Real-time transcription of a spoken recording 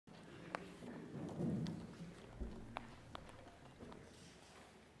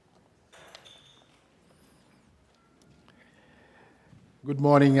Good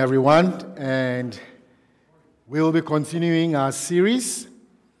morning, everyone, and we'll be continuing our series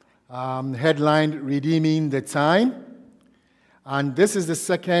headlined Redeeming the Time, and this is the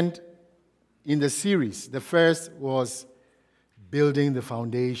second in the series. The first was Building the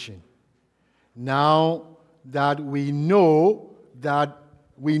Foundation. Now that we know that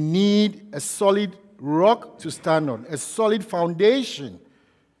we need a solid rock to stand on, a solid foundation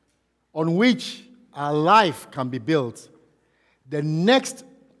on which our life can be built, the next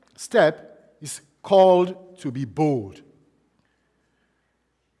step is called to be bold.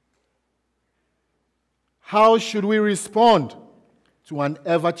 How should we respond to an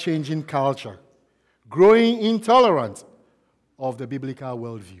ever-changing culture, growing intolerance of the biblical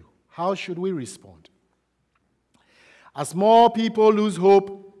worldview? How should we respond? As more people lose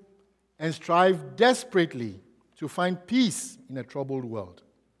hope and strive desperately to find peace in a troubled world,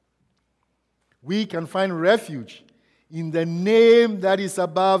 we can find refuge in the name that is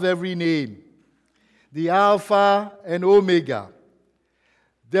above every name, the Alpha and Omega,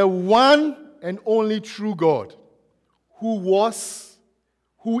 the one and only true God, who was,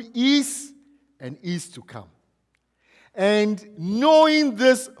 who is, and is to come. And knowing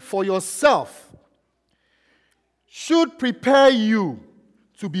this for yourself should prepare you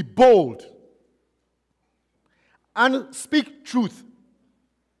to be bold and speak truth.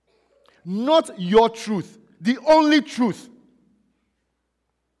 Not your truth, the only truth.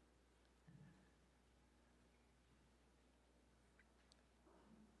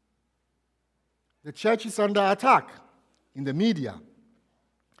 The church is under attack in the media.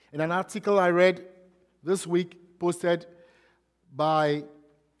 In an article I read this week, posted by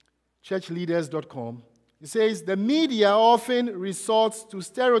churchleaders.com, it says the media often resorts to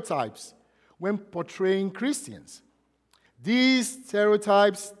stereotypes when portraying Christians. These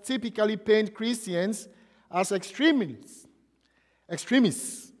stereotypes typically paint Christians as extremists,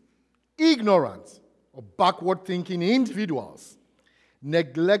 ignorant, or backward-thinking individuals,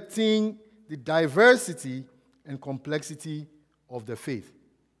 neglecting the diversity and complexity of the faith.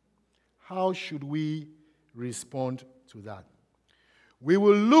 How should we respond to that? We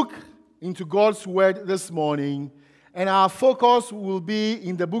will look into God's Word this morning, and our focus will be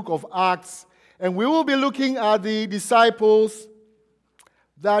in the book of Acts, and we will be looking at the disciples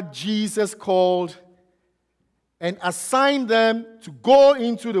that Jesus called and assigned them to go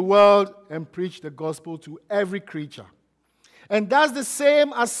into the world and preach the gospel to every creature. And that's the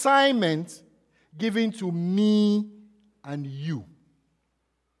same assignment given to me and you.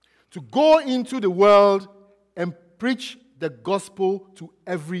 To go into the world and preach the gospel to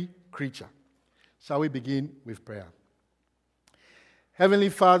every creature. Shall we begin with prayer? Heavenly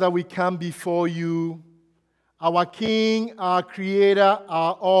Father, we come before you, our King, our Creator,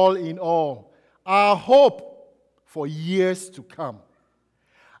 our all in all, our hope for years to come.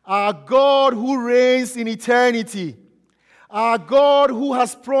 Our God who reigns in eternity. Our God who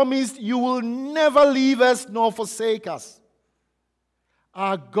has promised you will never leave us nor forsake us.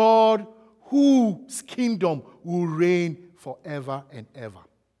 Our God whose kingdom will reign forever and ever.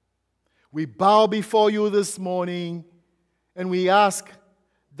 We bow before you this morning and we ask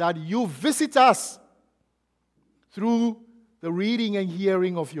that you visit us through the reading and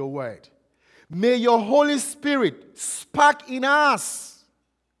hearing of your word. May your Holy Spirit spark in us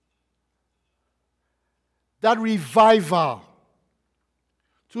that revival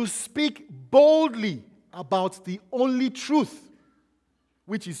to speak boldly about the only truth,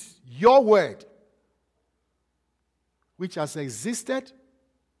 which is your word, which has existed,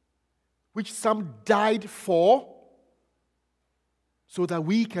 which some died for, so that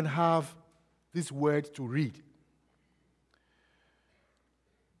we can have this word to read.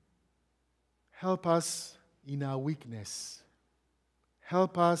 Help us in our weakness.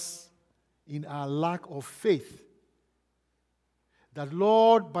 Help us in our lack of faith. That,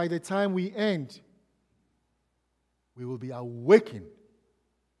 Lord, by the time we end, we will be awakened,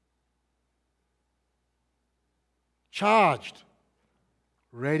 charged,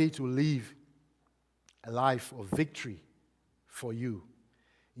 ready to live a life of victory for you.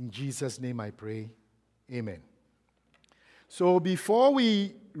 In Jesus' name I pray. Amen. So before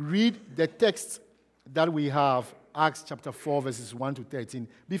we read the text that we have, Acts chapter 4, verses 1 to 13,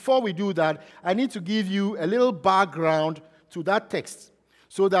 before we do that, I need to give you a little background to that text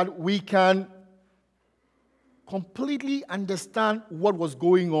so that we can completely understand what was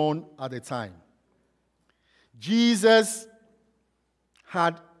going on at the time. Jesus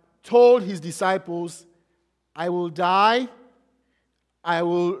had told his disciples, I will die, I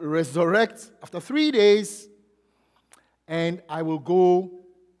will resurrect after 3 days, and I will go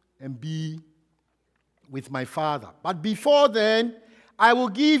and be with my Father. But before then, I will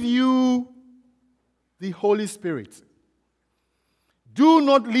give you the Holy Spirit. Do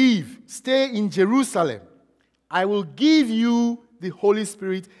not leave. Stay in Jerusalem. I will give you the Holy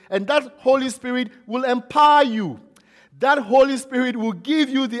Spirit, and that Holy Spirit will empower you. That Holy Spirit will give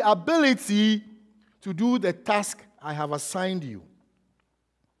you the ability to do the task I have assigned you.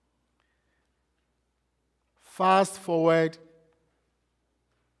 Fast forward,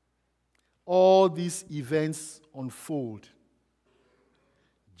 all these events unfold.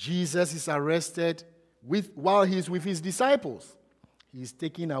 Jesus is arrested while he's with his disciples. He is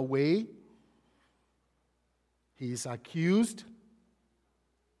taken away. He is accused.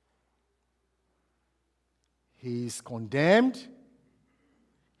 He is condemned.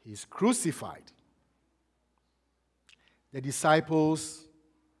 He is crucified. The disciples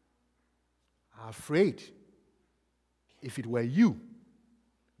are afraid. If it were you,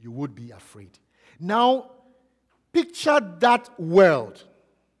 you would be afraid. Now, picture that world.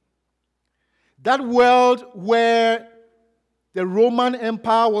 That world where the Roman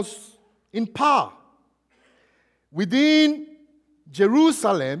Empire was in power. Within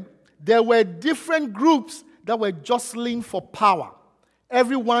Jerusalem, there were different groups that were jostling for power.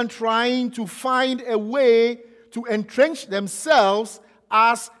 Everyone trying to find a way to entrench themselves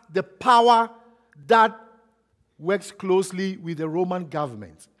as the power that works closely with the Roman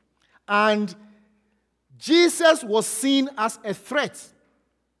government. And Jesus was seen as a threat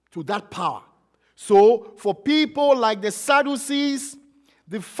to that power. So, for people like the Sadducees,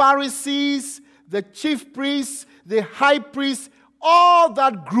 the Pharisees, the chief priests, the high priests, all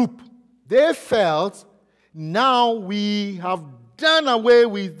that group, they felt, now we have done away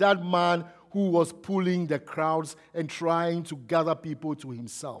with that man who was pulling the crowds and trying to gather people to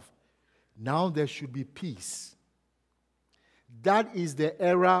himself. Now there should be peace. That is the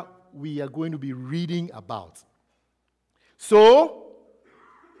era we are going to be reading about. So,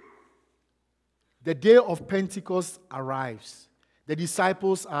 the day of Pentecost arrives. The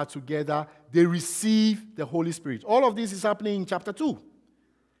disciples are together. They receive the Holy Spirit. All of this is happening in chapter 2.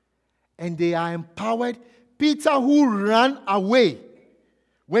 And they are empowered. Peter, who ran away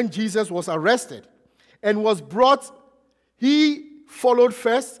when Jesus was arrested and was brought, he followed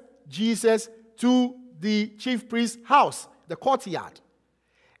first Jesus to the chief priest's house, the courtyard.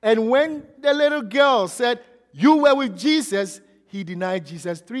 And when the little girl said, "You were with Jesus," he denied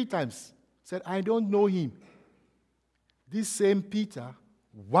Jesus 3 times. Said, "I don't know him." This same Peter,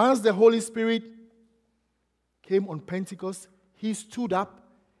 once the Holy Spirit came on Pentecost, he stood up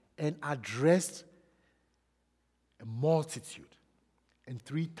and addressed a multitude. And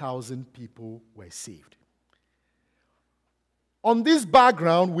 3,000 people were saved. On this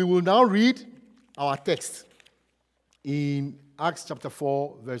background, we will now read our text in Acts chapter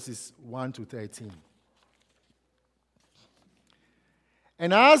 4, verses 1 to 13.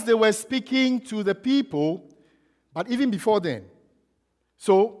 And as they were speaking to the people, but even before then,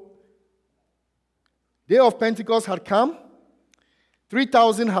 so day of Pentecost had come,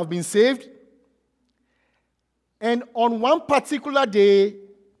 3,000 have been saved, and on one particular day,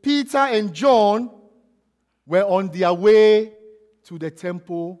 Peter and John were on their way to the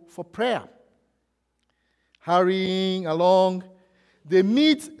temple for prayer. Hurrying along, they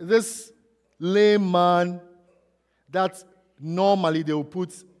meet this lame man that normally they will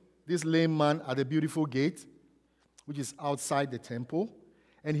put this lame man at the beautiful gate, which is outside the temple,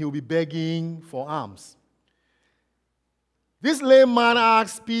 and he will be begging for alms. This lame man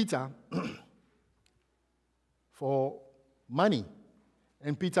asks Peter for money,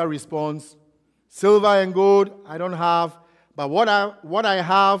 and Peter responds, "Silver and gold I don't have, but what I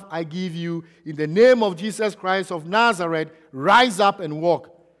have I give you. In the name of Jesus Christ of Nazareth, rise up and walk."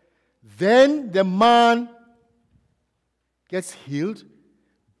 Then the man gets healed,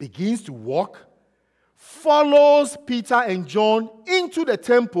 begins to walk, follows Peter and John into the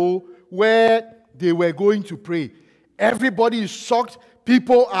temple where they were going to pray. Everybody is shocked.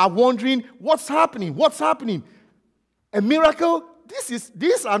 People are wondering, what's happening? What's happening? A miracle?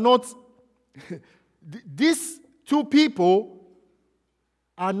 These are not, these two people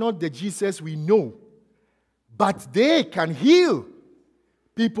are not the Jesus we know, but they can heal.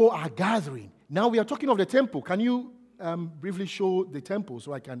 People are gathering. Now we are talking of the temple. Can you briefly show the temple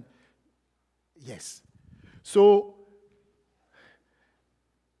so I can? Yes. So,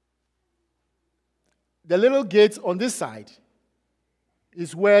 the little gate on this side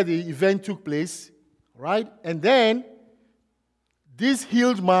is where the event took place, right? And then this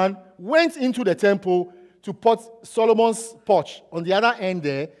healed man went into the temple to put Solomon's porch on the other end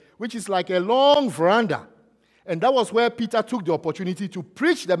there, which is like a long veranda. And that was where Peter took the opportunity to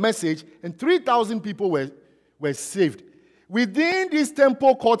preach the message, and 3,000 people were saved. Within this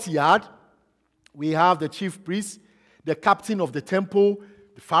temple courtyard, we have the chief priest, the captain of the temple,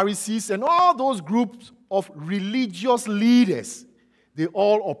 the Pharisees, and all those groups of religious leaders. They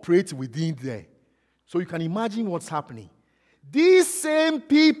all operate within there. So you can imagine what's happening. These same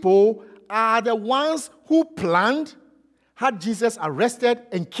people are the ones who planned, had Jesus arrested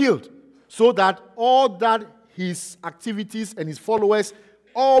and killed, so that all that his activities and his followers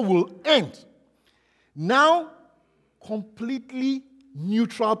all will end. Now, completely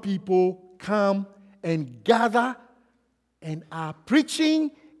neutral people come and gather and are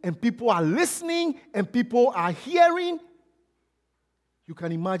preaching, and people are listening, and people are hearing. You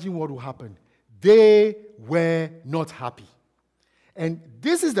can imagine what will happen. They were not happy. And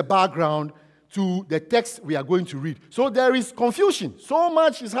this is the background to the text we are going to read. So there is confusion. So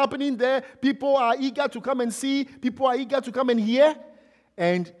much is happening there. People are eager to come and see. People are eager to come and hear.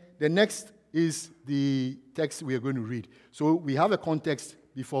 And the next is the text we are going to read. So we have a context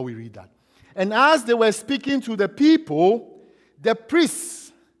before we read that. And as they were speaking to the people, the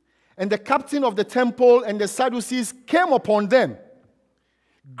priests and the captain of the temple and the Sadducees came upon them,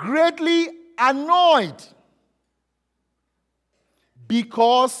 greatly annoyed,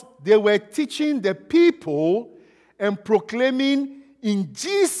 because they were teaching the people and proclaiming in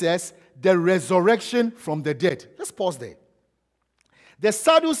Jesus the resurrection from the dead. Let's pause there. The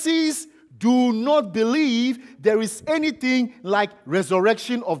Sadducees do not believe there is anything like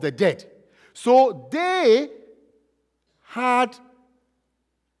resurrection of the dead. So they had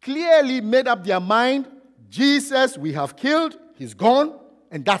clearly made up their mind, Jesus we have killed, he's gone,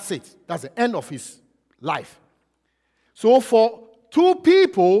 and that's it. That's the end of his life. So for two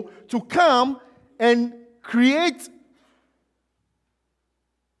people to come and create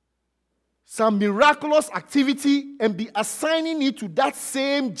some miraculous activity and be assigning it to that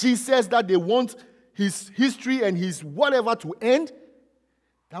same Jesus that they want his history and his whatever to end,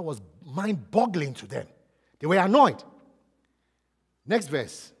 that was mind-boggling to them. They were annoyed. Next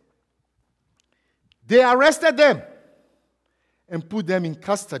verse. They arrested them and put them in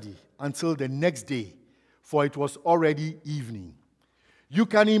custody until the next day, for it was already evening. You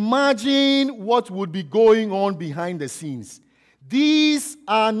can imagine what would be going on behind the scenes. These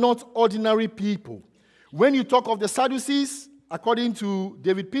are not ordinary people. When you talk of the Sadducees, according to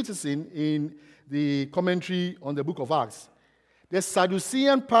David Peterson in the commentary on the book of Acts, the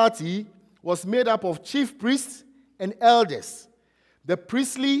Sadducean party was made up of chief priests and elders, the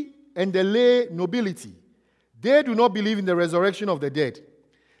priestly and the lay nobility. They do not believe in the resurrection of the dead.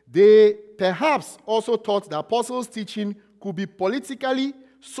 They perhaps also thought the apostles' teaching could be politically,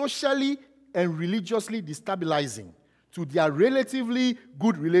 socially, and religiously destabilizing to their relatively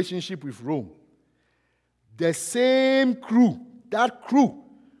good relationship with Rome. The same crew,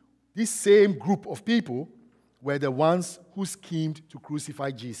 this same group of people were the ones who schemed to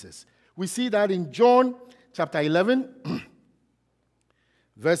crucify Jesus. We see that in John chapter 11,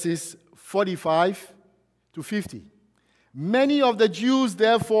 verses 45 to 50. Many of the Jews,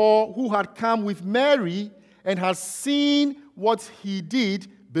 therefore, who had come with Mary and had seen what he did,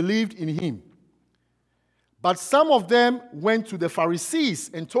 believed in him. But some of them went to the Pharisees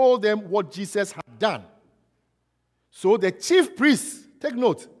and told them what Jesus had done. So the chief priests, take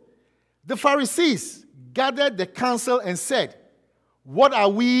note, the Pharisees gathered the council and said, "What are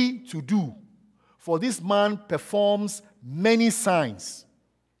we to do? For this man performs many signs.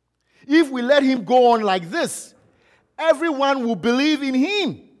 If we let him go on like this, everyone will believe in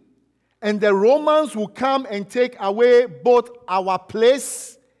him, and the Romans will come and take away both our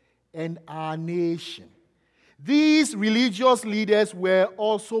place and our nation." These religious leaders were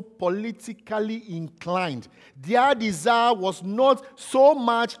also politically inclined. Their desire was not so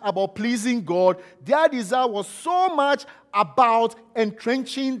much about pleasing God. Their desire was so much about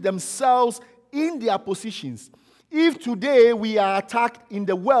entrenching themselves in their positions. If today we are attacked in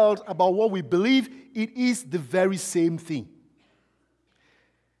the world about what we believe, it is the very same thing.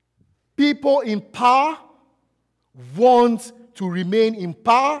 People in power want to remain in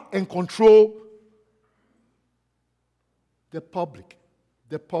power and control the public,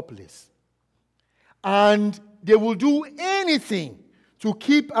 the populace. And they will do anything to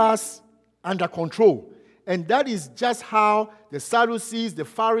keep us under control. And that is just how the Sadducees, the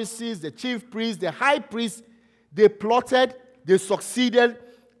Pharisees, the chief priests, the high priests, they plotted, they succeeded,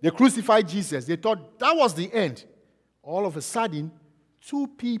 they crucified Jesus. They thought that was the end. All of a sudden, two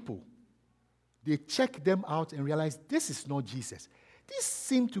people, they checked them out and realized this is not Jesus. These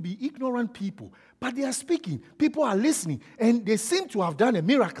seem to be ignorant people, but they are speaking. People are listening, and they seem to have done a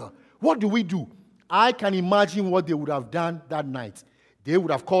miracle. What do we do? I can imagine what they would have done that night. They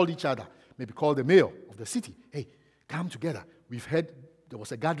would have called each other, maybe called the mayor of the city. "Hey, come together. We've heard there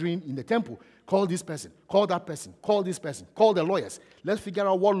was a gathering in the temple. Call this person, call that person, call this person, call the lawyers. Let's figure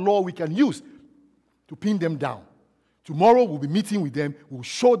out what law we can use to pin them down. Tomorrow we'll be meeting with them. We'll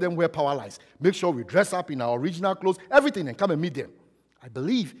show them where power lies. Make sure we dress up in our original clothes, everything, and come and meet them. I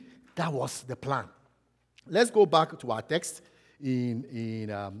believe that was the plan. Let's go back to our text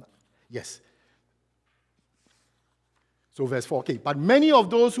yes. So verse 4. Okay. But many of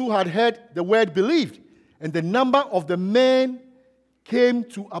those who had heard the word believed, and the number of the men came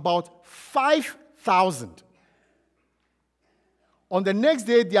to about 5,000. On the next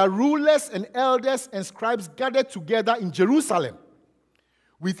day, their rulers and elders and scribes gathered together in Jerusalem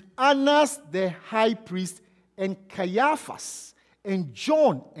with Annas the high priest and Caiaphas and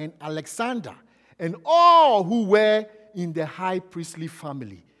John and Alexander and all who were in the high priestly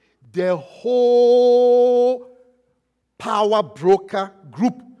family. The whole power broker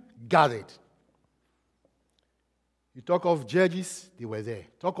group gathered. You talk of judges, they were there.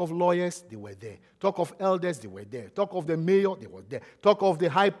 Talk of lawyers, they were there. Talk of elders, they were there. Talk of the mayor, they were there. Talk of the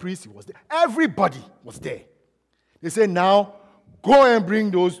high priest, he was there. Everybody was there. They said, now, go and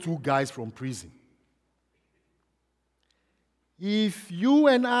bring those two guys from prison. If you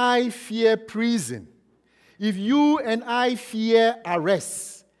and I fear prison, if you and I fear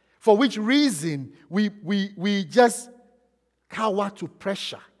arrest, for which reason we just cower to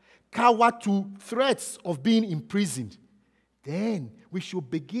pressure, cower to threats of being imprisoned, then we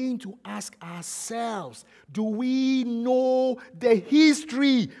should begin to ask ourselves, do we know the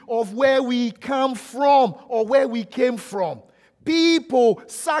history of where we come from or where we came from? People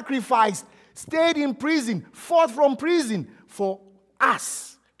sacrificed, stayed in prison, fought from prison for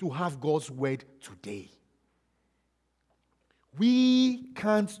us to have God's word today. We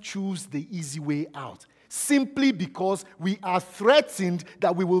can't choose the easy way out simply because we are threatened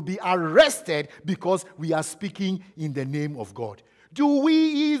that we will be arrested because we are speaking in the name of God. Do we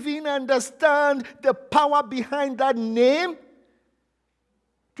even understand the power behind that name?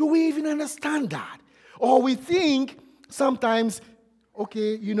 Do we even understand that? Or we think sometimes,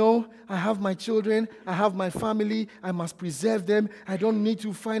 okay, I have my children, I have my family, I must preserve them, I don't need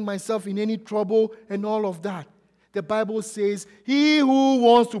to find myself in any trouble and all of that. The Bible says, he who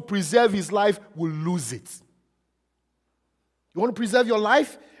wants to preserve his life will lose it. You want to preserve your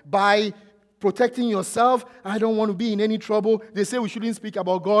life by protecting yourself? I don't want to be in any trouble. They say we shouldn't speak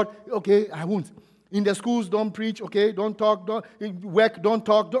about God. Okay, I won't. In the schools, don't preach. Okay, don't talk. Don't work. Don't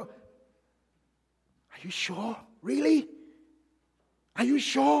talk. Are you sure? Really? Are you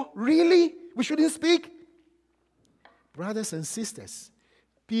sure? Really? We shouldn't speak? Brothers and sisters,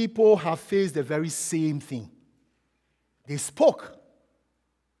 people have faced the very same thing. They spoke.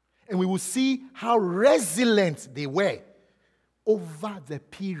 And we will see how resilient they were over the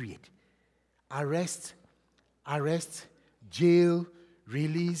period. Arrest, jail,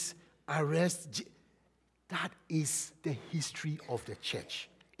 release, arrest. That is the history of the church.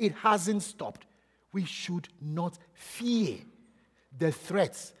 It hasn't stopped. We should not fear the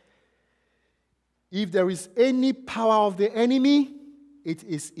threats. If there is any power of the enemy, it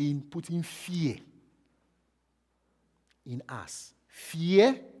is in putting fear in us.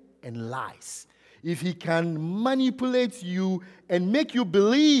 Fear and lies. If he can manipulate you and make you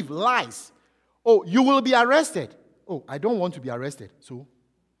believe lies, oh, you will be arrested. Oh, I don't want to be arrested. So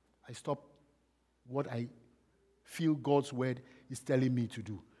I stop what I feel God's word is telling me to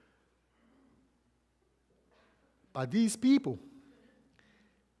do. But these people,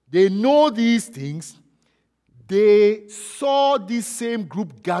 they know these things. They saw this same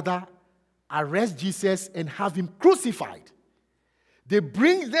group gather, arrest Jesus, and have him crucified. They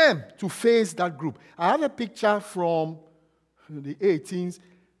bring them to face that group. I have a picture from the 18th.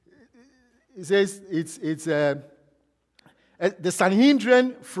 It says it's the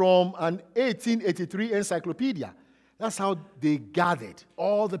Sanhedrin from an 1883 encyclopedia. That's how they gathered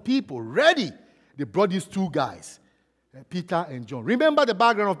all the people ready. They brought these two guys, Peter and John. Remember the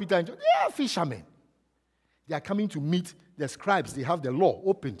background of Peter and John? They are fishermen. They are coming to meet the scribes. They have the law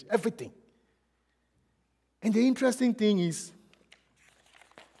opened, everything. And the interesting thing is,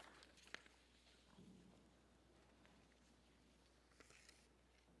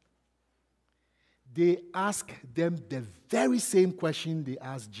 they ask them the very same question they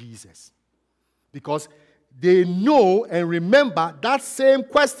asked Jesus. Because they know and remember that same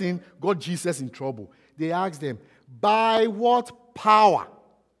question got Jesus in trouble. They asked them, by what power?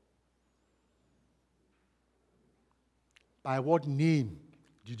 By what name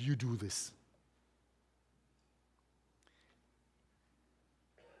did you do this?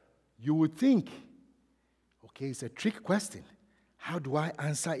 You would think, okay, it's a trick question. How do I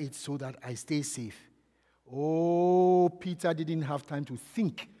answer it so that I stay safe? Oh, Peter didn't have time to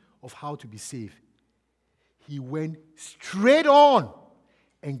think of how to be saved. He went straight on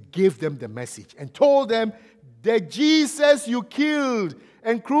and gave them the message and told them, the Jesus you killed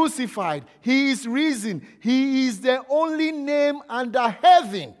and crucified, he is risen. He is the only name under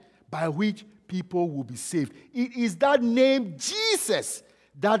heaven by which people will be saved. It is that name, Jesus,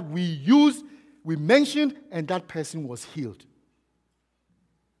 that we used, we mentioned, and that person was healed.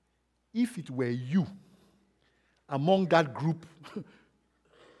 If it were you among that group,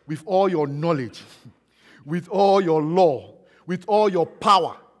 with all your knowledge, with all your law, with all your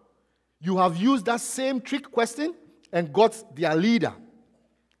power, you have used that same trick question and got their leader.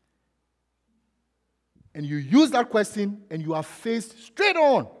 And you use that question and you are faced straight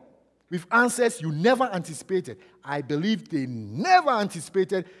on with answers you never anticipated. I believe they never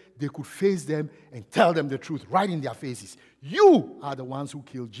anticipated they could face them and tell them the truth right in their faces. You are the ones who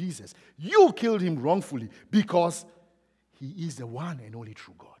killed Jesus. You killed him wrongfully because he is the one and only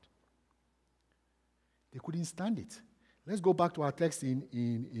true God. They couldn't stand it. Let's go back to our text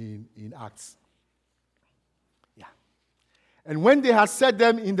in Acts. Yeah. And when they had set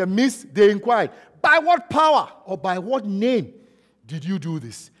them in the midst, they inquired, by what power or by what name did you do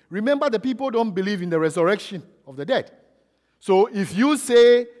this? Remember, the people don't believe in the resurrection of the dead. So if you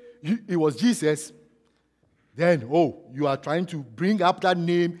say it was Jesus, then, you are trying to bring up that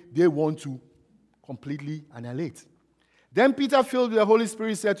name they want to completely annihilate. Then Peter, filled with the Holy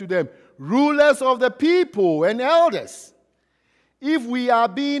Spirit, said to them, rulers of the people and elders, if we are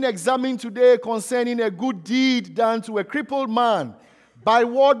being examined today concerning a good deed done to a crippled man, by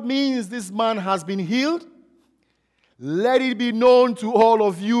what means this man has been healed, let it be known to all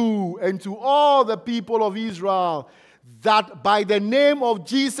of you and to all the people of Israel that by the name of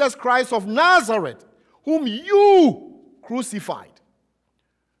Jesus Christ of Nazareth, whom you crucified,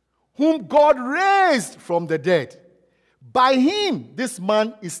 whom God raised from the dead, by him this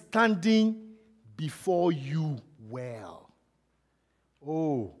man is standing before you well.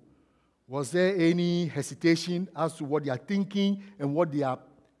 Oh, was there any hesitation as to what they are thinking and what they are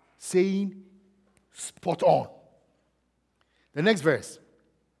saying? Spot on. The next verse.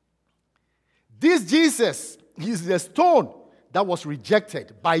 This Jesus is the stone that was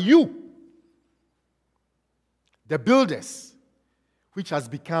rejected by you, the builders, which has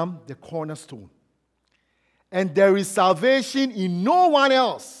become the cornerstone. And there is salvation in no one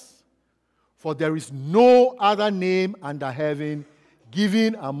else, for there is no other name under heaven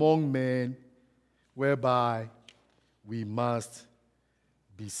given among men whereby we must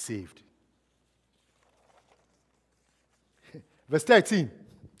be saved. Verse 13.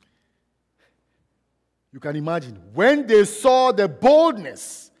 You can imagine, when they saw the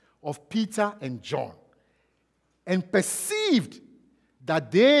boldness of Peter and John and perceived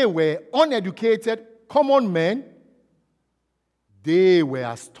that they were uneducated, common men, they were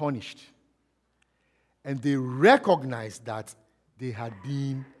astonished. And they recognized that they had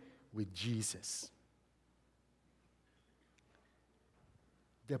been with Jesus.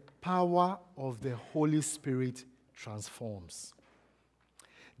 The power of the Holy Spirit transforms.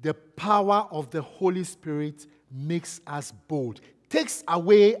 The power of the Holy Spirit makes us bold, takes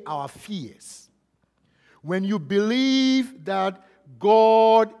away our fears. When you believe that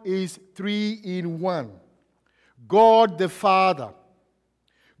God is 3 in 1, God the Father,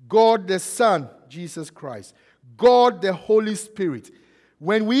 God the Son, Jesus Christ, God the Holy Spirit.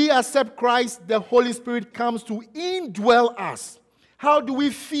 When we accept Christ, the Holy Spirit comes to indwell us. How do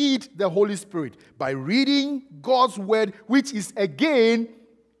we feed the Holy Spirit? By reading God's word, which is again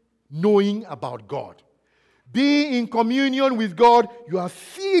knowing about God. Being in communion with God, you are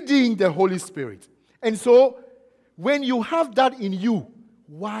feeding the Holy Spirit. And so, when you have that in you,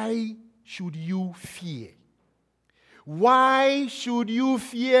 why should you fear? Why should you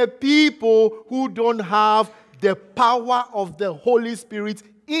fear people who don't have the power of the Holy Spirit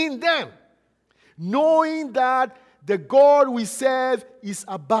in them? Knowing that the God we serve is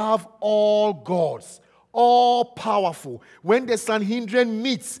above all gods, all powerful. When the Sanhedrin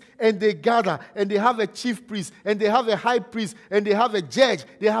meets and they gather and they have a chief priest and they have a high priest and they have a judge,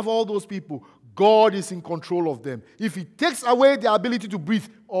 they have all those people. God is in control of them. If he takes away their ability to breathe,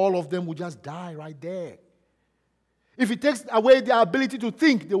 all of them will just die right there. If he takes away their ability to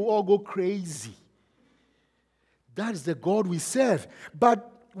think, they will all go crazy. That is the God we serve.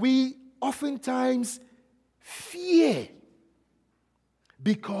 But we oftentimes fear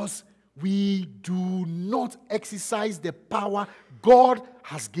because we do not exercise the power God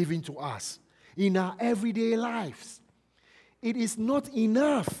has given to us in our everyday lives. It is not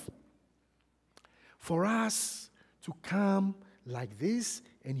enough for us to come like this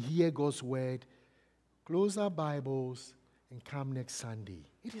and hear God's word close our Bibles, and come next Sunday.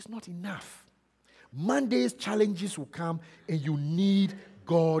 It is not enough. Monday's challenges will come, and you need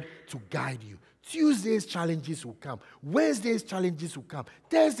God to guide you. Tuesday's challenges will come. Wednesday's challenges will come.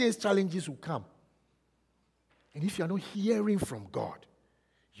 Thursday's challenges will come. And if you are not hearing from God,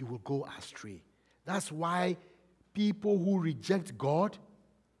 you will go astray. That's why people who reject God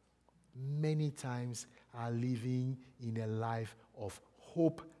many times are living in a life of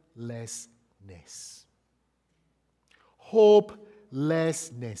hopelessness.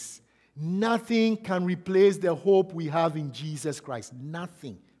 Hopelessness. Nothing can replace the hope we have in Jesus Christ.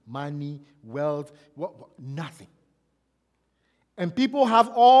 Nothing. Money, wealth, nothing. And people have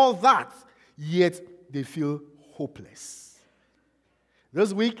all that, yet they feel hopeless.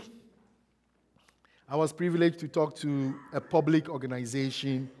 This week, I was privileged to talk to a public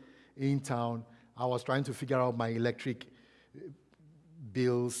organization in town. I was trying to figure out my electric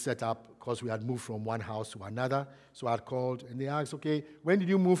bill set up because we had moved from one house to another. So I had called and they asked, okay, when did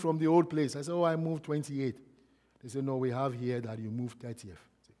you move from the old place? I said, I moved 28th. They said, no, we have here that you moved 30th.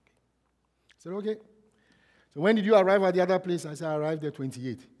 I said, okay. So when did you arrive at the other place? I said, I arrived there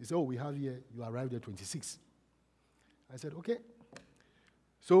 28th. They said, we have here, you arrived there 26th. I said, okay.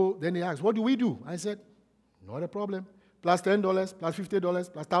 So then they asked, what do we do? I said, not a problem. Plus $10, plus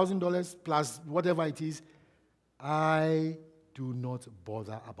 $50, plus $1,000, plus whatever it is. I do not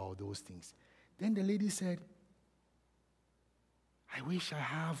bother about those things. Then the lady said, I wish I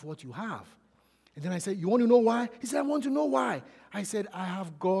have what you have. And then I said, you want to know why? He said, I want to know why. I said, I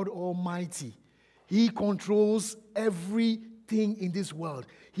have God Almighty. He controls everything in this world.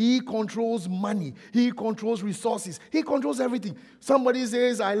 He controls money. He controls resources. He controls everything. Somebody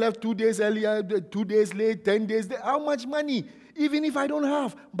says, I left 2 days earlier, 2 days late, 10 days late. How much money? Even if I don't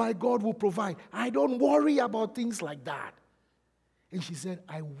have, my God will provide. I don't worry about things like that. And she said,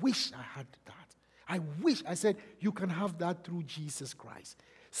 I wish I had that. I wish. I said, you can have that through Jesus Christ.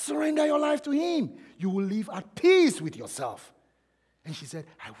 Surrender your life to Him. You will live at peace with yourself. And she said,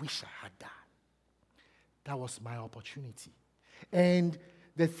 I wish I had that. That was my opportunity. And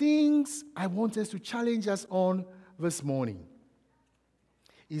the things I want us to challenge us on this morning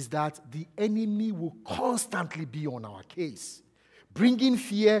is that the enemy will constantly be on our case, bringing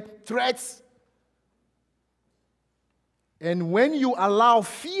fear, threats. And when you allow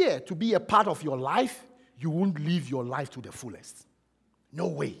fear to be a part of your life, you won't live your life to the fullest. No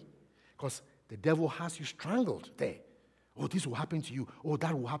way. Because the devil has you strangled there. Oh, this will happen to you. Oh,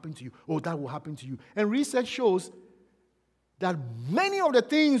 that will happen to you. Oh, that will happen to you. And research shows that many of the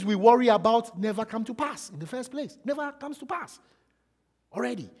things we worry about never come to pass in the first place. Never comes to pass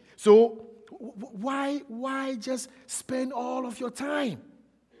already. So why just spend all of your time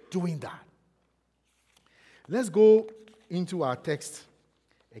doing that? Let's go into our text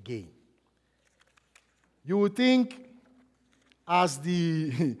again. You would think as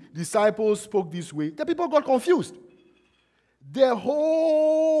the disciples spoke this way, the people got confused. Their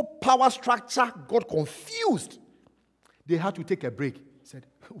whole power structure got confused. They had to take a break. Said,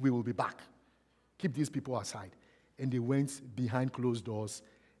 we will be back. Keep these people aside. And they went behind closed doors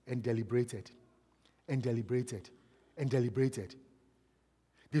and deliberated. And deliberated. And deliberated.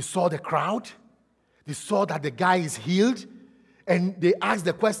 They saw the crowd. They saw that the guy is healed. And they asked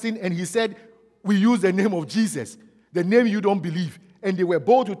the question, and he said, we use the name of Jesus. The name you don't believe. And they were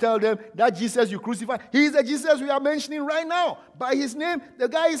bold to tell them that Jesus you crucified, he is the Jesus we are mentioning right now. By his name, the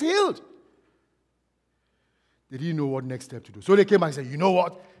guy is healed. They didn't know what next step to do. So they came and said, you know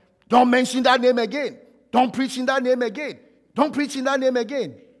what? Don't mention that name again. Don't preach in that name again. Don't preach in that name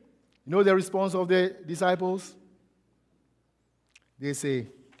again. You know the response of the disciples? They say,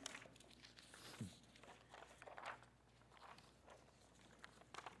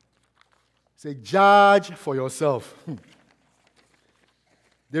 judge for yourself.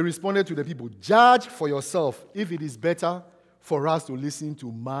 They responded to the people, judge for yourself if it is better for us to listen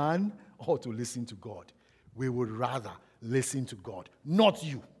to man or to listen to God. We would rather listen to God, not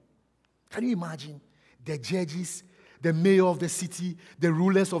you. Can you imagine? The judges, the mayor of the city, the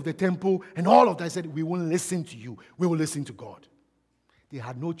rulers of the temple, and all of that said, we won't listen to you. We will listen to God. They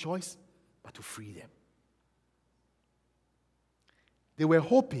had no choice but to free them. They were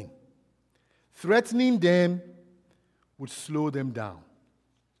hoping threatening them would slow them down.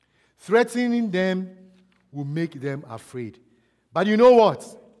 Threatening them will make them afraid. But you know what?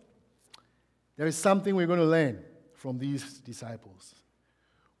 There is something we're going to learn from these disciples.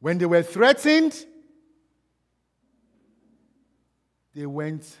 When they were threatened, they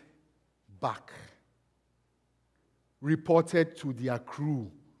went back, reported to their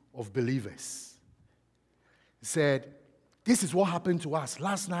crew of believers. Said, this is what happened to us.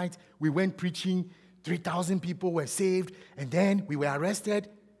 Last night, we went preaching 3,000 people were saved, and then we were arrested,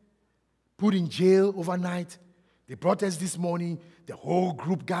 put in jail overnight. They brought us this morning. The whole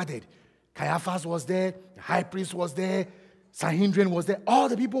group gathered. Caiaphas was there. The high priest was there. Sanhedrin was there. All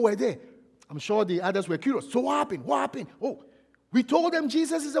the people were there. I'm sure the others were curious. So what happened? What happened? Oh, we told them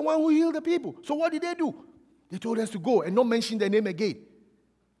Jesus is the one who healed the people. So what did they do? They told us to go and not mention their name again.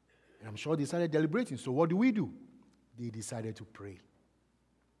 And I'm sure they started deliberating. So what do? They decided to pray.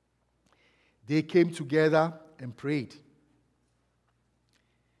 They came together and prayed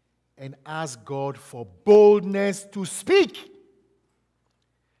and asked God for boldness to speak.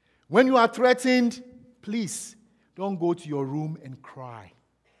 When you are threatened, please don't go to your room and cry.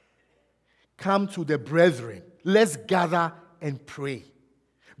 Come to the brethren. Let's gather and pray.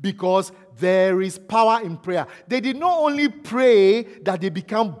 Because there is power in prayer. They did not only pray that they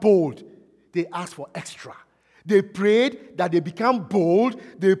become bold, they asked for extra. They prayed that they become bold.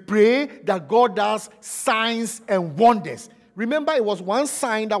 They prayed that God does signs and wonders. Remember, it was one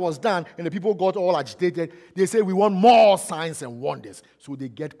sign that was done, and the people got all agitated. They said, we want more signs and wonders. So they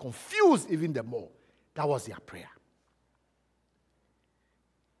get confused even the more. That was their prayer.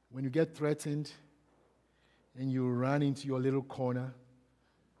 When you get threatened and you run into your little corner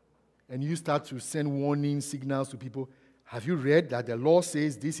and you start to send warning signals to people, have you read that the law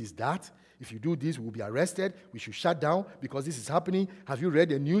says this is that? If you do this, we will be arrested. We should shut down because this is happening. Have you read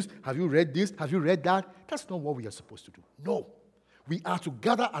the news? Have you read this? Have you read that? That's not what we are supposed to do. No. We are to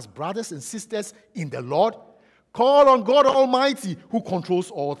gather as brothers and sisters in the Lord, call on God Almighty who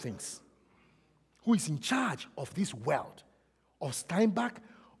controls all things, who is in charge of this world, of Steinbach,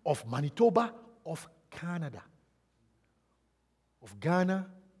 of Manitoba, of Canada, of Ghana,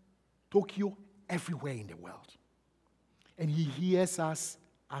 Tokyo, everywhere in the world. And he hears us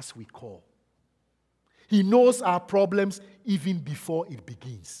as we call. He knows our problems even before it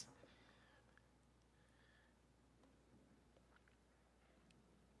begins.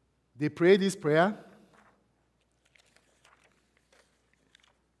 They pray this prayer.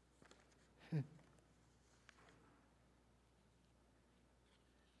 You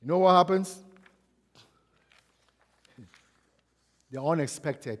know what happens? The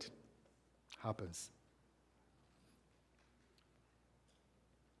unexpected happens.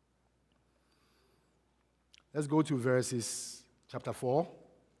 Let's go to chapter 4,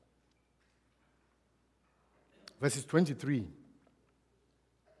 verses 23.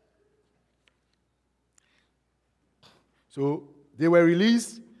 So they were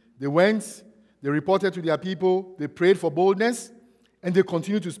released, they went, they reported to their people, they prayed for boldness, and they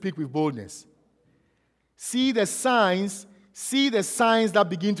continued to speak with boldness. See the signs that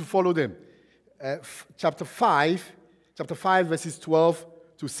begin to follow them. Chapter 5, verses 12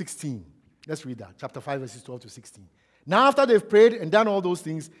 to 16. Let's read that. Chapter 5, verses 12 to 16. Now, after they've prayed and done all those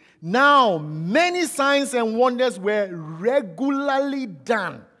things, now many signs and wonders were regularly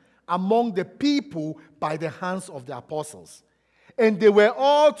done among the people by the hands of the apostles. And they were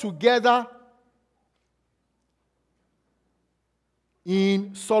all together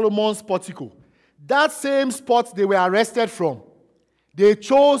in Solomon's portico. That same spot they were arrested from. They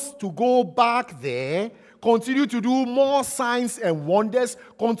chose to go back there, continue to do more signs and wonders,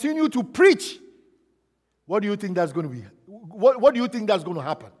 continue to preach. What do you think that's going to be? What do you think that's going to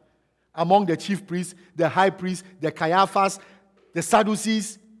happen among the chief priests, the high priests, the Caiaphas, the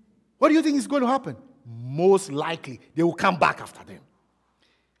Sadducees? What do you think is going to happen? Most likely, they will come back after them.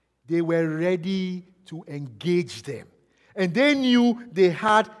 They were ready to engage them. And they knew they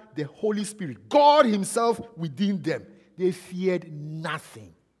had the Holy Spirit, God Himself within them. They feared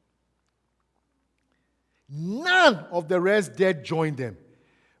nothing. None of the rest dared join them,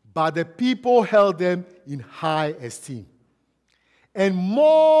 but the people held them in high esteem. And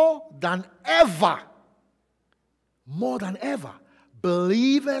more than ever,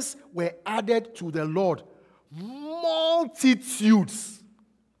 believers were added to the Lord. Multitudes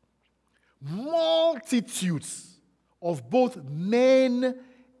of both men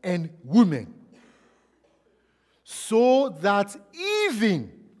and women, so that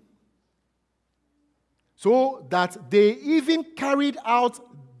they even carried out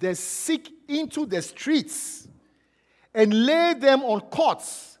the sick into the streets and laid them on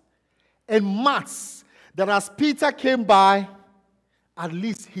cots and mats, that as Peter came by, at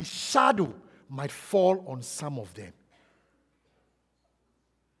least his shadow might fall on some of them.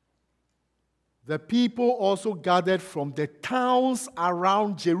 The people also gathered from the towns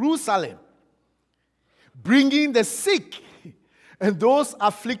around Jerusalem, bringing the sick and those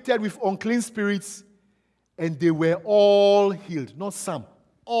afflicted with unclean spirits, and they were all healed. Not some,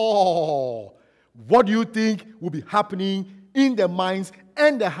 all. What do you think will be happening in the minds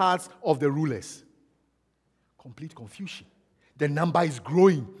and the hearts of the rulers? Complete confusion. The number is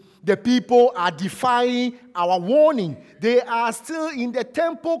growing. The people are defying our warning. They are still in the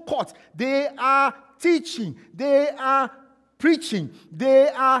temple court. They are teaching. They are preaching. They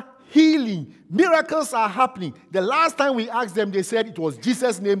are healing. Miracles are happening. The last time we asked them, they said it was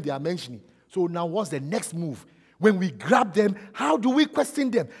Jesus' name they are mentioning. So now what's the next move? When we grab them, how do we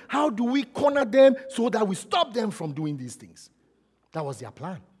question them? How do we corner them so that we stop them from doing these things? That was their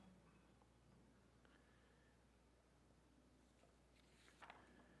plan.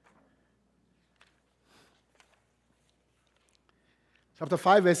 Chapter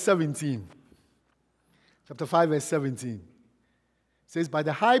 5, verse 17. Chapter 5, verse 17. It says, but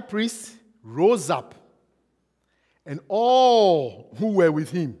the high priest rose up, and all who were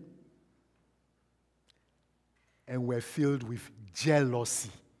with him, and were filled with jealousy.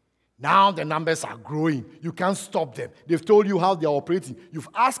 Now the numbers are growing. You can't stop them. They've told you how they're operating. You've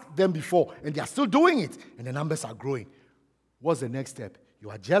asked them before, and they are still doing it, and the numbers are growing. What's the next step? You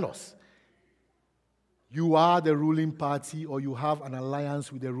are jealous. You are the ruling party, or you have an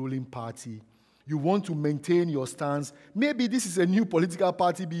alliance with the ruling party. You want to maintain your stance. Maybe this is a new political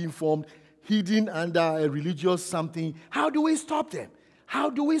party being formed, hidden under a religious something. How do we stop them? How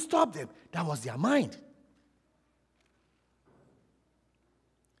do we stop them? That was their mind.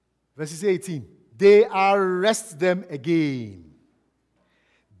 Verse 18. They arrest them again.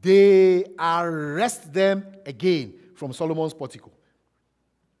 They arrest them again from Solomon's portico.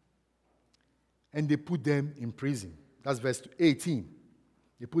 And they put them in prison. That's verse 18.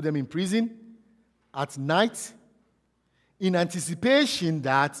 They put them in prison at night in anticipation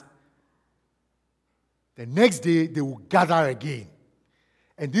that the next day they will gather again.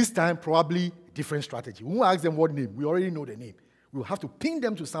 And this time, probably a different strategy. We won't ask them what name. We already know the name. We'll have to pin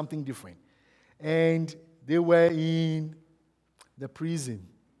them to something different. And they were in the prison.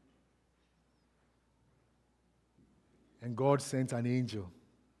 And God sent an angel.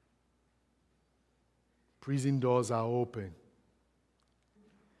 Prison doors are open.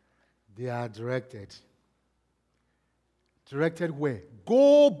 They are directed. Directed where?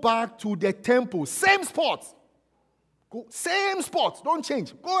 Go back to the temple. Same spot. Go, same spot. Don't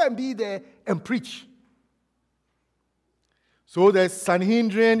change. Go and be there and preach. So the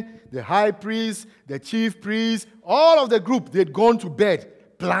Sanhedrin, the high priest, the chief priest, all of the group, they'd gone to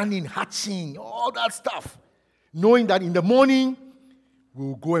bed, planning, hatching, all that stuff. Knowing that in the morning, we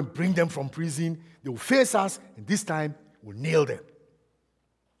will go and bring them from prison. They will face us, and this time, we'll nail them.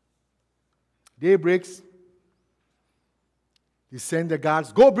 Day breaks. They send the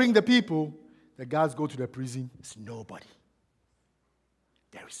guards, go bring the people. The guards go to the prison. There's nobody.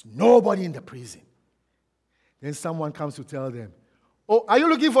 There is nobody in the prison. Then someone comes to tell them, oh, are you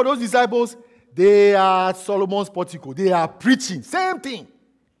looking for those disciples? They are at Solomon's portico. They are preaching. Same thing.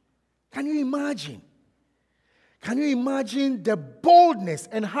 Can you imagine? Can you imagine the boldness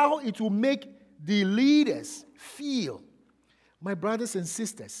and how it will make the leaders feel? My brothers and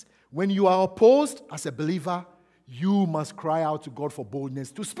sisters, when you are opposed as a believer, you must cry out to God for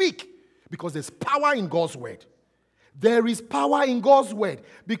boldness to speak, because there's power in God's word. There is power in God's word,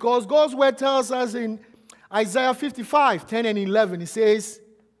 because God's word tells us in Isaiah 55, 10 and 11, it says,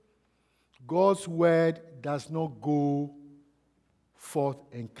 God's word does not go forth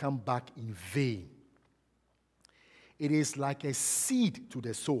and come back in vain. It is like a seed to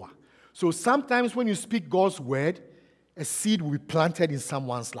the sower. So sometimes when you speak God's word, a seed will be planted in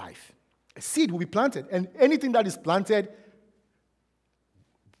someone's life. A seed will be planted. And anything that is planted,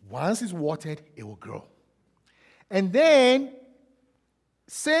 once it's watered, it will grow. And then,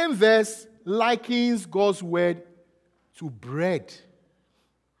 same verse likens God's word to bread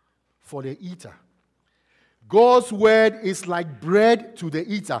for the eater. God's word is like bread to the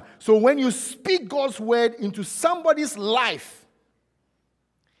eater. So when you speak God's word into somebody's life,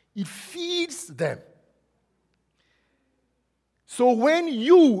 it feeds them. So when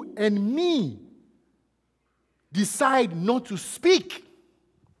you and me decide not to speak,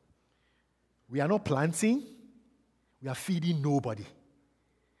 we are not planting, we are feeding nobody.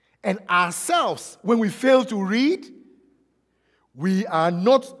 And ourselves, when we fail to read, we are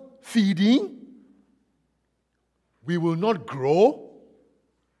not feeding, we will not grow,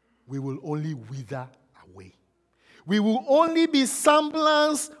 we will only wither away. We will only be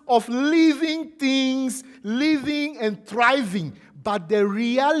semblance of living things, living and thriving. But the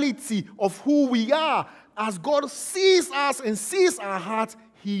reality of who we are, as God sees us and sees our hearts,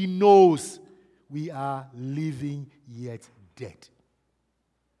 He knows we are living yet dead.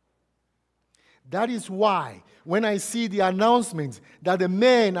 That is why when I see the announcement that the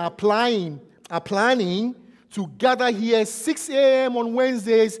men are planning to gather here 6 a.m. on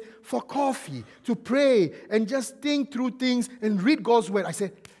Wednesdays for coffee, to pray, and just think through things and read God's word. I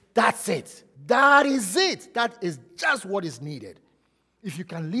said, that's it. That is it. That is just what is needed. If you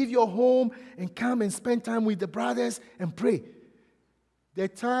can leave your home and come and spend time with the brothers and pray. The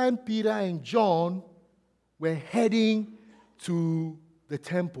time Peter and John were heading to the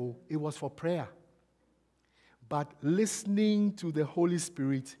temple, it was for prayer. But listening to the Holy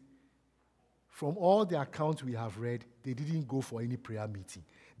Spirit, from all the accounts we have read, they didn't go for any prayer meeting.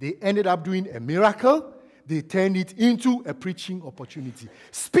 They ended up doing a miracle. They turned it into a preaching opportunity.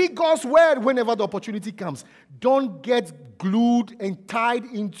 Speak God's word whenever the opportunity comes. Don't get glued and tied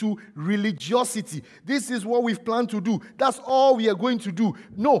into religiosity. This is what we've planned to do. That's all we are going to do.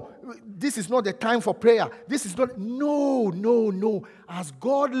 No, this is not the time for prayer. This is not. No. As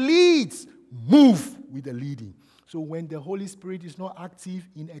God leads, move with the leading. So when the Holy Spirit is not active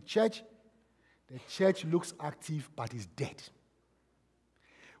in a church, the church looks active but is dead.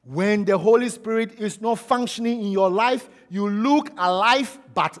 When the Holy Spirit is not functioning in your life, you look alive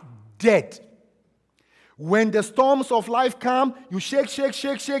but dead. When the storms of life come, you shake,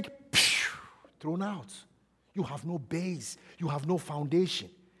 thrown out. You have no base. You have no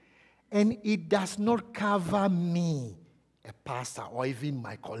foundation. And it does not cover me, a pastor, or even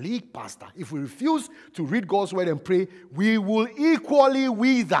my colleague pastor. If we refuse to read God's word and pray, we will equally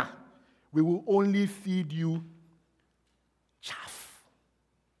wither. We will only feed you chaff.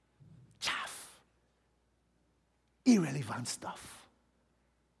 Irrelevant stuff.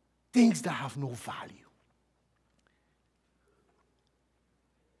 Things that have no value.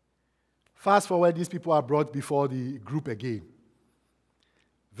 Fast forward, these people are brought before the group again.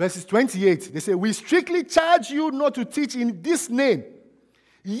 Verses 28, they say, we strictly charge you not to teach in this name.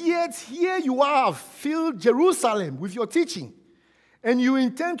 Yet here you have filled Jerusalem with your teaching. And you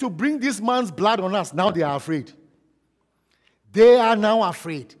intend to bring this man's blood on us. Now they are afraid. They are now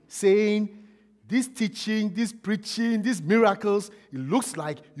afraid, saying, this teaching, this preaching, these miracles, it looks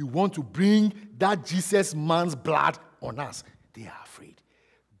like you want to bring that Jesus man's blood on us. They are afraid.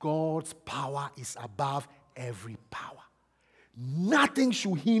 God's power is above every power. Nothing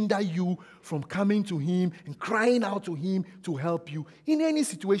should hinder you from coming to him and crying out to him to help you in any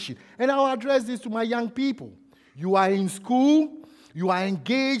situation. And I'll address this to my young people. You are in school, you are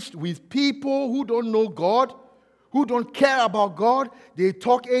engaged with people who don't know God, who don't care about God. They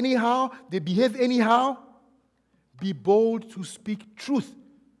talk anyhow. They behave anyhow. Be bold to speak truth.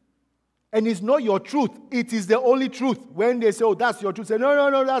 And it's not your truth. It is the only truth. When they say, oh, that's your truth, say,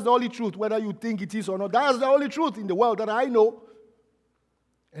 no, that's the only truth. Whether you think it is or not, that's the only truth in the world that I know.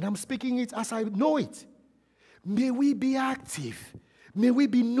 And I'm speaking it as I know it. May we be active. May we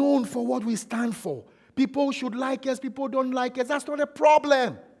be known for what we stand for. People should like us. People don't like us. That's not a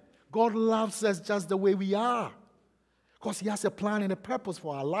problem. God loves us just the way we are. Because he has a plan and a purpose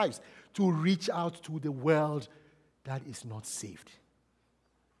for our lives to reach out to the world that is not saved.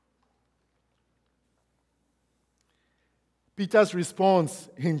 Peter's response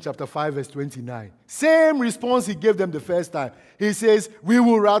in chapter 5, verse 29. Same response he gave them the first time. He says, we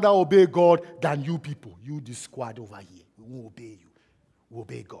will rather obey God than you people. You, this squad over here. We won't obey you. We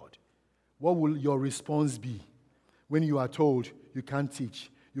obey God. What will your response be when you are told you can't teach,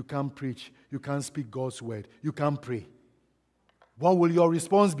 you can't preach, you can't speak God's word, you can't pray? What will your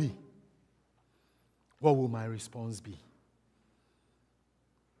response be? What will my response be?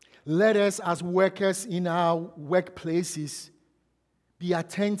 Let us, as workers in our workplaces, be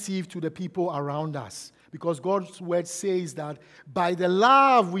attentive to the people around us. Because God's word says that by the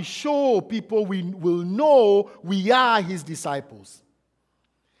love we show people, we will know we are his disciples.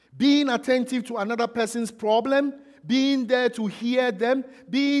 Being attentive to another person's problem, being there to hear them,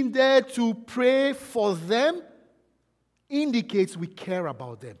 being there to pray for them, indicates we care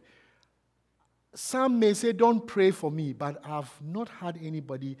about them. Some may say, don't pray for me, but I've not had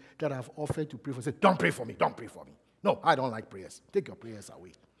anybody that I've offered to pray for say, don't pray for me, don't pray for me. No, I don't like prayers. Take your prayers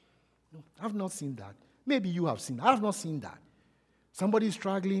away. No, I've not seen that. Maybe you have seen that. I've not seen that. Somebody is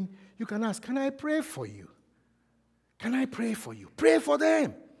struggling, you can ask, can I pray for you? Can I pray for you? Pray for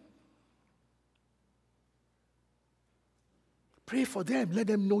them. Pray for them. Let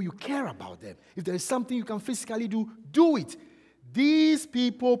them know you care about them. If there is something you can physically do, do it. These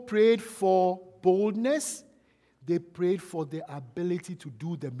people prayed for boldness. They prayed for the ability to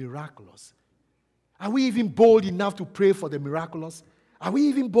do the miraculous. Are we even bold enough to pray for the miraculous? Are we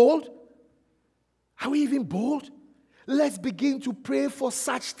even bold? Are we even bold? Let's begin to pray for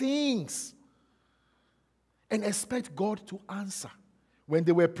such things and expect God to answer. When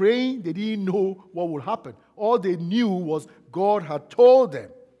they were praying, they didn't know what would happen. All they knew was God had told them,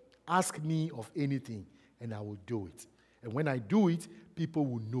 ask me of anything and I will do it. And when I do it, people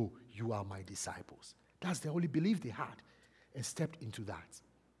will know you are my disciples. That's the only belief they had and stepped into that.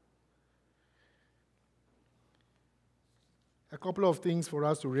 A couple of things for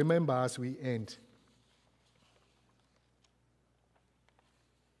us to remember as we end.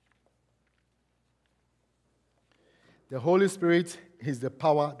 The Holy Spirit is the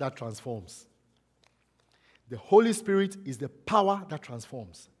power that transforms. The Holy Spirit is the power that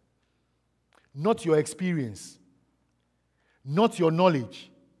transforms. Not your experience, not your knowledge,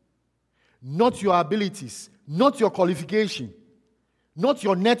 not your abilities, not your qualification, not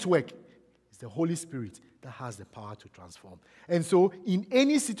your network. It's the Holy Spirit that has the power to transform. And so, in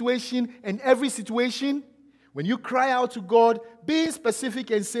any situation and every situation, when you cry out to God, being specific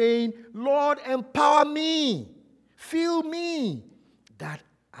and saying, Lord, empower me, fill me, that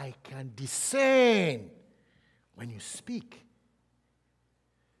I can discern when you speak.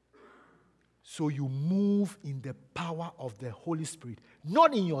 So you move in the power of the Holy Spirit,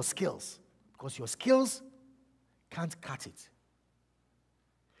 not in your skills, because your skills can't cut it.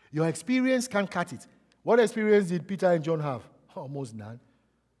 Your experience can't cut it. What experience did Peter and John have? Almost none.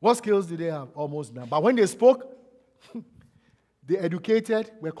 What skills did they have? Almost none. But when they spoke, the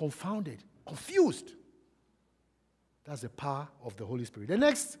educated were confounded, confused. That's the power of the Holy Spirit. The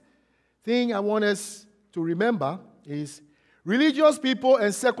next thing I want us to remember is religious people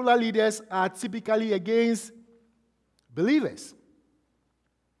and secular leaders are typically against believers.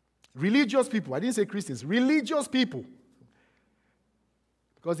 Religious people, I didn't say Christians, religious people,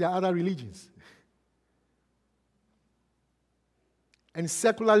 because there are other religions. And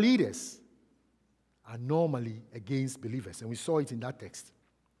secular leaders are normally against believers, and we saw it in that text.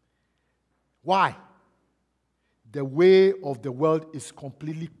 Why? The way of the world is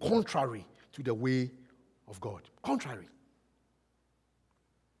completely contrary to the way of God. Contrary.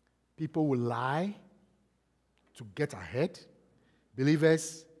 People will lie to get ahead.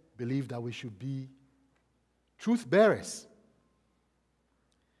 Believers believe that we should be truth bearers.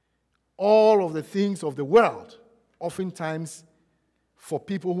 All of the things of the world, oftentimes for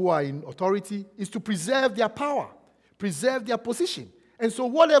people who are in authority, is to preserve their power, preserve their position. And so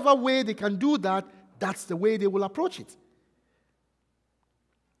whatever way they can do that, that's the way they will approach it.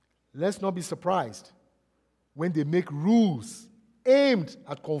 Let's not be surprised when they make rules aimed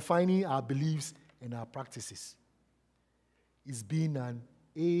at confining our beliefs and our practices. It's been an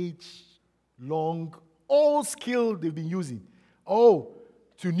age-long, old skill they've been using. Oh,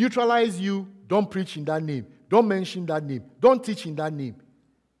 to neutralize you, don't preach in that name. Don't mention that name. Don't teach in that name.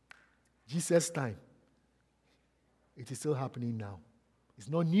 Jesus' time. It is still happening now. It's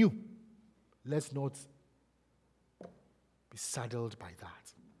not new. Let's not be saddled by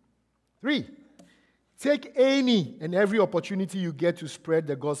that. 3, take any and every opportunity you get to spread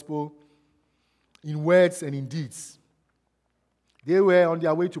the gospel in words and in deeds. They were on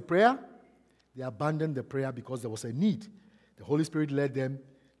their way to prayer. They abandoned the prayer because there was a need. The Holy Spirit led them.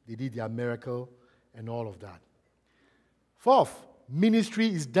 They did their miracle and all of that. 4th, ministry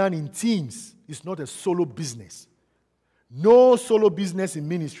is done in teams. It's not a solo business. No solo business in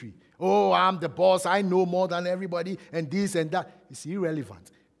ministry. Oh, I'm the boss. I know more than everybody and this and that. It's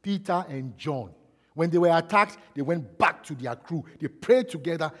irrelevant. Peter and John, when they were attacked, they went back to their crew. They prayed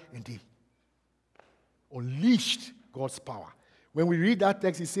together and they unleashed God's power. When we read that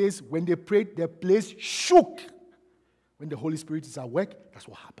text, it says, when they prayed, the place shook. When the Holy Spirit is at work, that's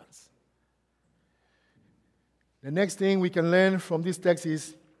what happens. The next thing we can learn from this text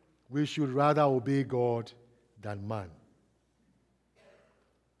is we should rather obey God than man.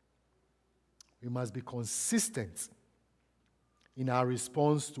 We must be consistent in our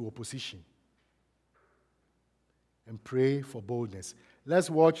response to opposition and pray for boldness. Let's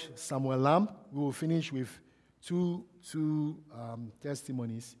watch Samuel Lamb. We will finish with two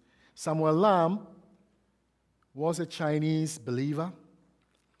testimonies. Samuel Lamb was a Chinese believer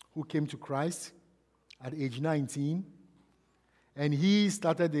who came to Christ at age 19, and he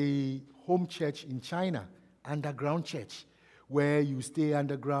started a home church in China, underground church, where you stay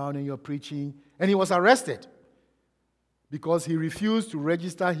underground and you're preaching. And he was arrested because he refused to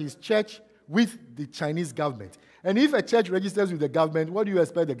register his church with the Chinese government. And if a church registers with the government, what do you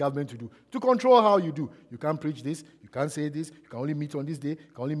expect the government to do? To control how you do. You can't preach this, you can't say this, you can only meet on this day,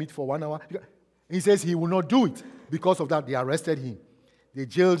 you can only meet for 1 hour. He says he will not do it. Because of that, they arrested him. They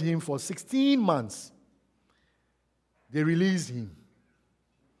jailed him for 16 months. They released him.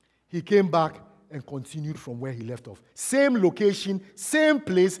 He came back and continued from where he left off. Same location, same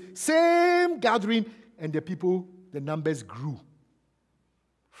place, same gathering, and the people, the numbers grew.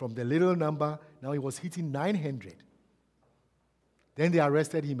 From the little number, now he was hitting 900. Then they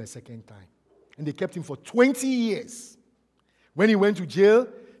arrested him a second time. And they kept him for 20 years. When he went to jail,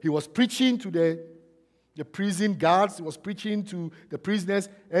 he was preaching to the prison guards, he was preaching to the prisoners,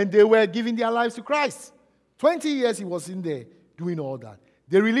 and they were giving their lives to Christ. 20 years he was in there doing all that.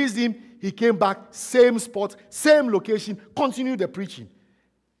 They released him, he came back, same spot, same location, continued the preaching.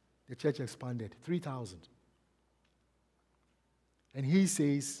 The church expanded, 3,000. And he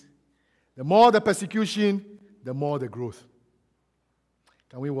says, the more the persecution, the more the growth.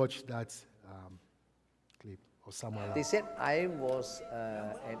 Can we watch that clip of Samuel? They said I was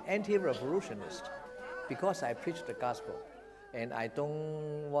an anti-revolutionist because I preached the gospel, and I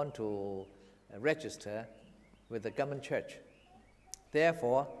don't want to register with the government church.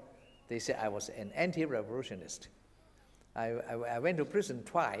 Therefore, they said I was an anti-revolutionist. I went to prison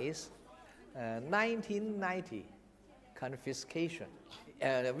twice. 1990, confiscation.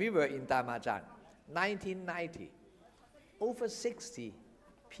 We were in Damajang. 1990, over 60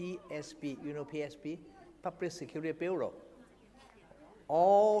 PSB, you know PSB? Public Security Bureau,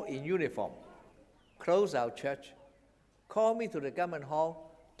 all in uniform, closed our church, called me to the government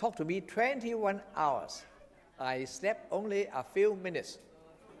hall, talked to me 21 hours. I slept only a few minutes,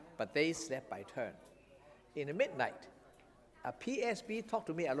 but they slept by turn. In the midnight, a PSB talked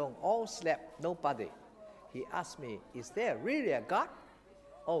to me alone, all slept, nobody. He asked me, is there really a God?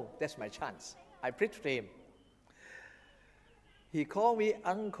 Oh, that's my chance. I preached to him. He called me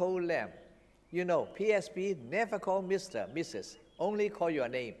Uncle Lam. You know, PSB never call Mr., Mrs., only call your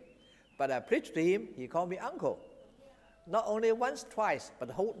name. But I preached to him, he called me uncle. Not only once, twice, but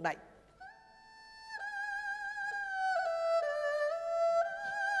the whole night.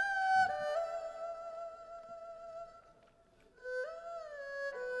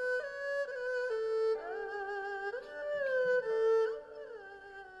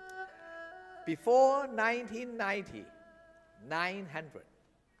 Before 1990, 900.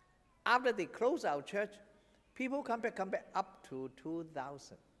 After they closed our church, people come back up to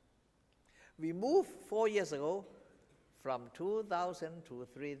 2,000. We moved 4 years ago from 2,000 to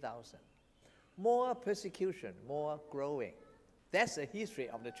 3,000. More persecution, more growing. That's the history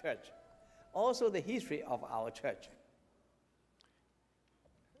of the church. Also the history of our church.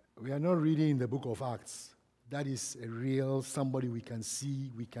 We are not reading the book of Acts. That is a real somebody we can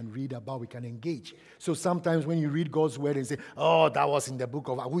see, we can read about, we can engage. So sometimes when you read God's word and say, oh, that was in the book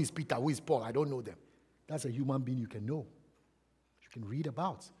of, who is Peter, who is Paul, I don't know them. That's a human being you can know. You can read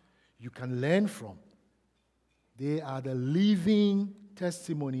about. You can learn from. They are the living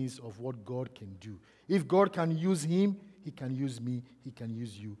testimonies of what God can do. If God can use him, he can use me, he can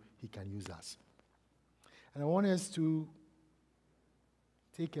use you, he can use us. And I want us to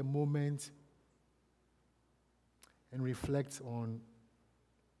take a moment and reflect on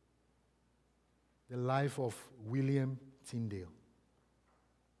the life of William Tyndale.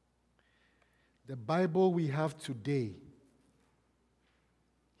 The Bible we have today,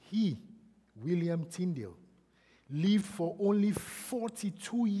 William Tyndale, lived for only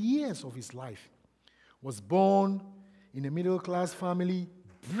 42 years of his life, was born in a middle-class family,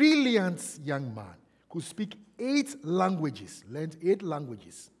 brilliant young man, could speak 8 languages, learned 8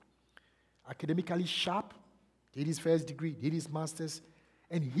 languages, academically sharp, did his first degree, did his master's,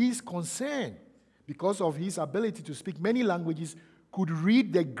 and his concern, because of his ability to speak many languages, could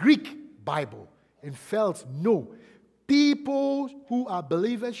read the Greek Bible and felt, no, people who are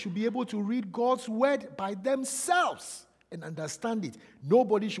believers should be able to read God's word by themselves and understand it.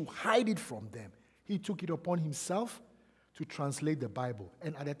 Nobody should hide it from them. He took it upon himself to translate the Bible.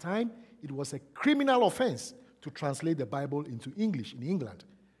 And at the time, it was a criminal offense to translate the Bible into English in England.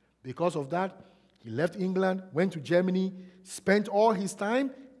 Because of that, he left England, went to Germany, spent all his time,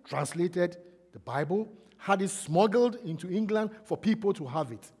 translated the Bible, had it smuggled into England for people to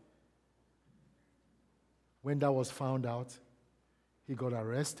have it. When that was found out, he got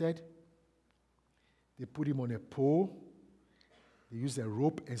arrested. They put him on a pole. They used a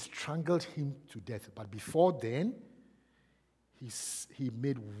rope and strangled him to death. But before then, he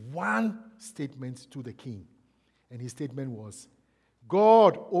made one statement to the king. And his statement was,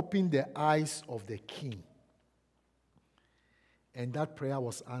 God opened the eyes of the king. And that prayer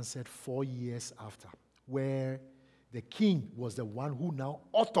was answered 4 years after, where the king was the one who now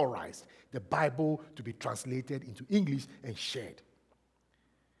authorized the Bible to be translated into English and shared.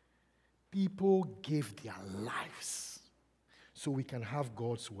 People gave their lives so we can have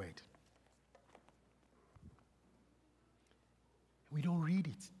God's word. We don't read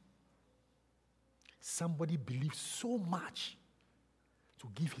it. Somebody believes so much to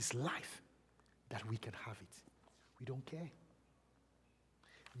give his life that we can have it. We don't care.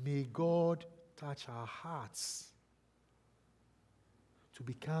 May God touch our hearts to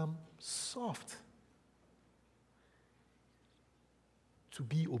become soft to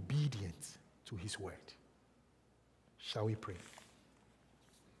be obedient to his word. Shall we pray?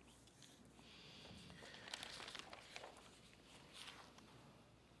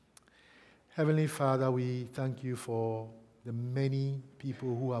 Heavenly Father, we thank you for the many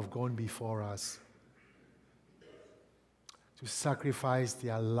people who have gone before us to sacrifice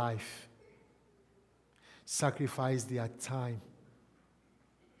their life, sacrifice their time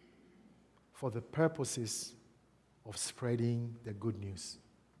for the purposes of spreading the good news.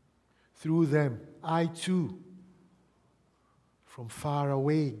 Through them, I too, from far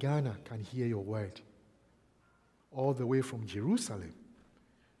away, Ghana, can hear your word. All the way from Jerusalem,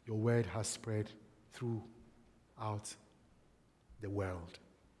 your word has spread throughout the world.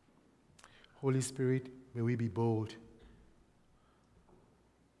 Holy Spirit, may we be bold.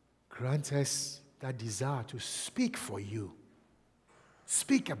 Grant us that desire to speak for you,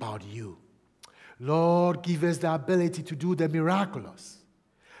 speak about you. Lord, give us the ability to do the miraculous.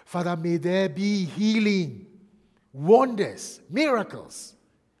 Father, may there be healing, wonders, miracles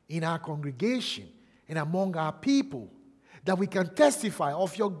in our congregation and among our people, that we can testify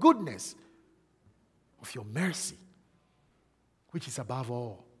of your goodness, of your mercy, which is above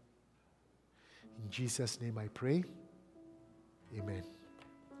all. In Jesus' name I pray. Amen.